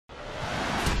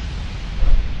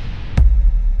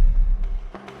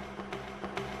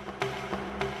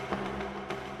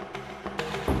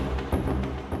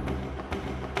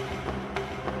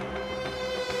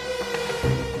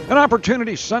An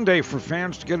opportunity Sunday for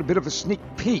fans to get a bit of a sneak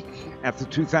peek at the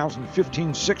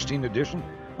 2015-16 edition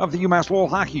of the UMass Lowell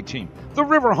hockey team. The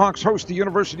Riverhawks host the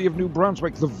University of New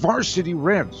Brunswick, the Varsity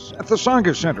Reds, at the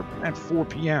Saga Center at 4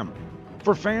 p.m.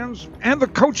 For fans and the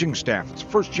coaching staff, it's the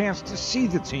first chance to see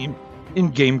the team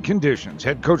in game conditions.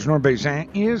 Head coach Norm Bazin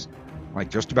is, like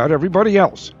just about everybody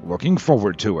else, looking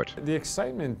forward to it. The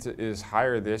excitement is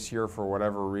higher this year for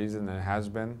whatever reason than it has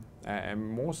been, and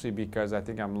mostly because I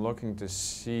think I'm looking to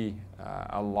see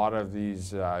a lot of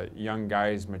these young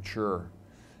guys mature,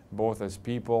 both as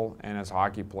people and as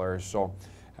hockey players. So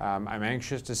I'm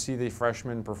anxious to see the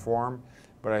freshmen perform,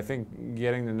 but I think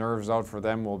getting the nerves out for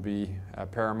them will be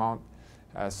paramount.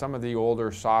 Some of the older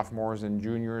sophomores and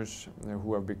juniors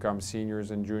who have become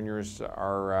seniors and juniors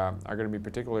are going to be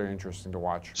particularly interesting to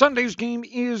watch. Sunday's game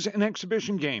is an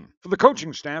exhibition game. For the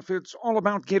coaching staff, it's all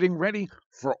about getting ready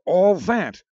for all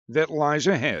that lies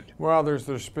ahead. Well, there's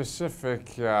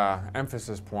specific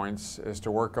emphasis points is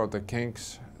to work out the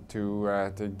kinks,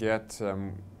 to get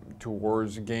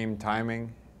towards game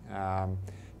timing,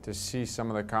 to see some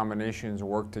of the combinations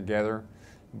work together.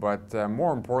 But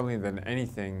more importantly than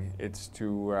anything, it's to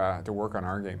work on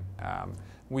our game.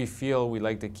 We feel we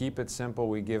like to keep it simple.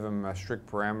 We give them strict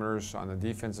parameters on the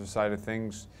defensive side of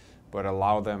things, but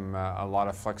allow them a lot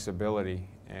of flexibility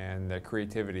and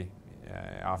creativity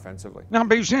offensively. Now,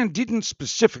 Bazin didn't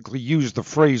specifically use the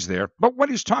phrase there, but what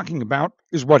he's talking about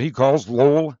is what he calls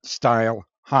Lowell-style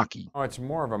hockey. Oh, it's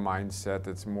more of a mindset.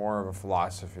 It's more of a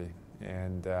philosophy.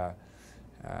 And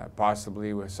possibly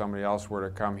if somebody else were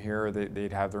to come here,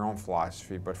 they'd have their own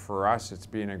philosophy. But for us, it's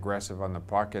being aggressive on the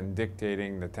puck and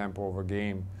dictating the tempo of a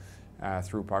game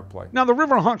through puck play. Now, the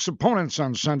Riverhawks' opponents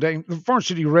on Sunday, the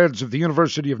Varsity Reds of the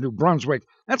University of New Brunswick,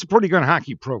 that's a pretty good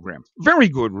hockey program. Very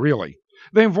good, really.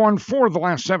 They've won 4 of the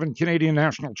last 7 Canadian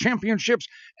National Championships,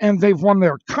 and they've won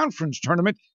their conference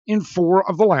tournament in 4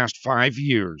 of the last 5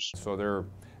 years. So they're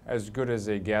as good as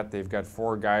they get. They've got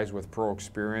 4 guys with pro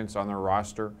experience on their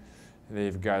roster.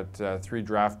 They've got 3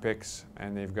 draft picks,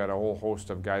 and they've got a whole host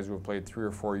of guys who have played 3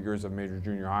 or 4 years of major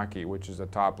junior hockey, which is the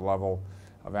top level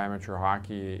of amateur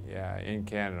hockey in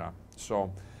Canada.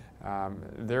 So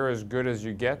they're as good as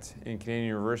you get in Canadian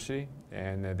University,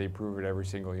 and they prove it every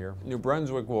single year. New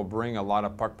Brunswick will bring a lot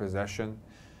of puck possession.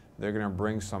 They're going to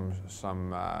bring some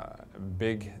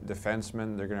big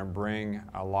defensemen. They're going to bring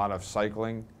a lot of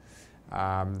cycling.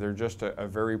 They're just a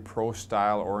very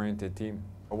pro-style oriented team.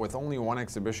 With only 1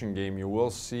 exhibition game, you will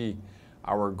see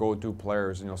our go-to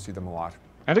players, and you'll see them a lot.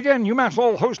 And again, UMass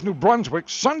Lowell hosts New Brunswick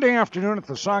Sunday afternoon at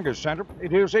the Saga Center.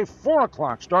 It is a 4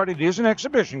 o'clock start. It is an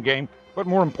exhibition game, but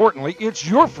more importantly, it's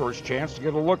your first chance to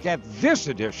get a look at this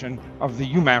edition of the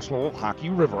UMass Lowell Hockey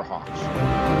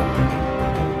Riverhawks.